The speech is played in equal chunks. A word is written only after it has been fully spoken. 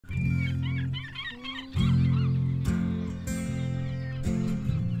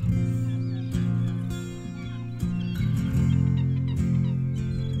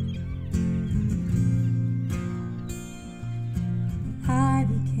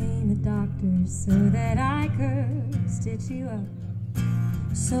doctors so that I could stitch you up.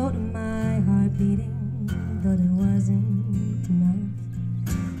 So to my heart beating, but it wasn't enough.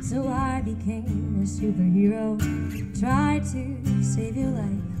 So I became a superhero, tried to save your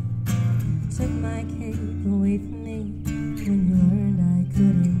life. Took my cape away from me when you learned I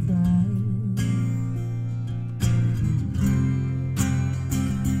couldn't fly.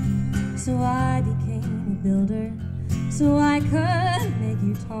 So I became a builder, so I could make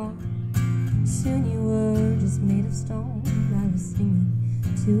you talk. Soon you were just made of stone, I was singing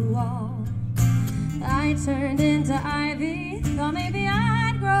to walk. I turned into ivy, thought maybe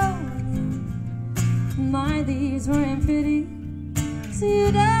I'd grow. My leaves weren't pretty, so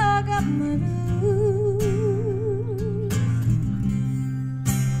you dug up my roots.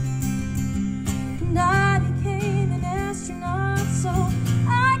 And I became an astronaut so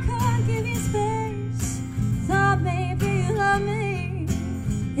I could give you space. Thought maybe you loved me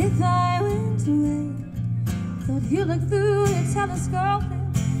if I went away. Thought you looked through your telescope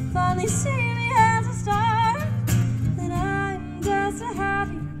and finally see me as a star. That I'm just a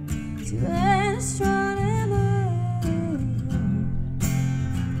hobby to an astronomer.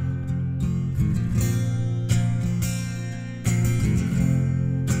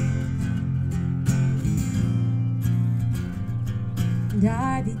 And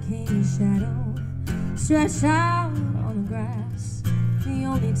I became a shadow, stretched out on the grass. The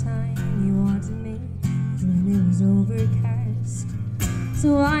only time you wanted me was when it was overcast.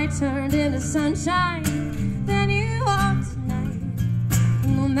 So I turned into sunshine, then you walked tonight.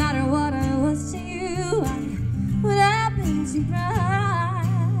 And no matter what I was to you, I would happen to bright.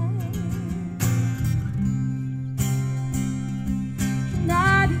 And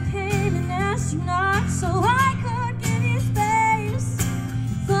I became an astronaut so I could give you space.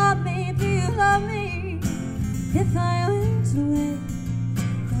 Thought maybe you loved me if I went away.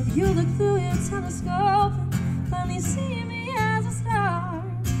 But you look through your telescope and finally see me as a star.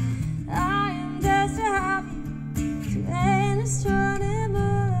 I am just a hobby to an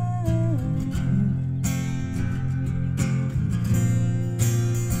astronomer.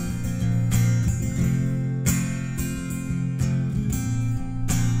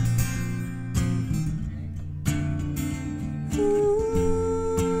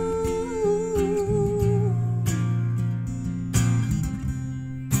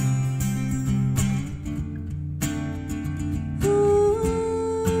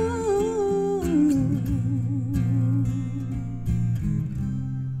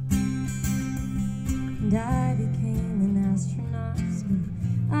 And I became an astronaut so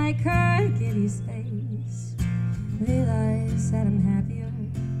I could give you space. Realize that I'm happier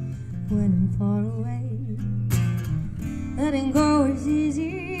when I'm far away. Letting go is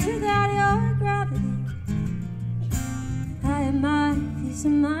easy without your gravity. I have my peace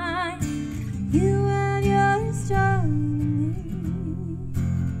of mind, you and your astronomy.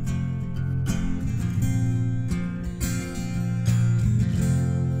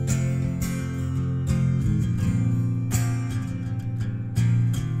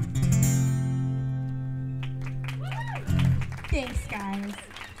 Thanks, guys.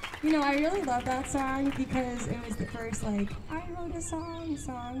 You know, I really love that song because it was the first, like, I wrote a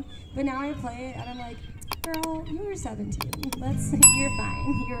song. But now I play it and I'm like, girl, you were 17. You're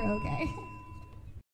fine. You're okay.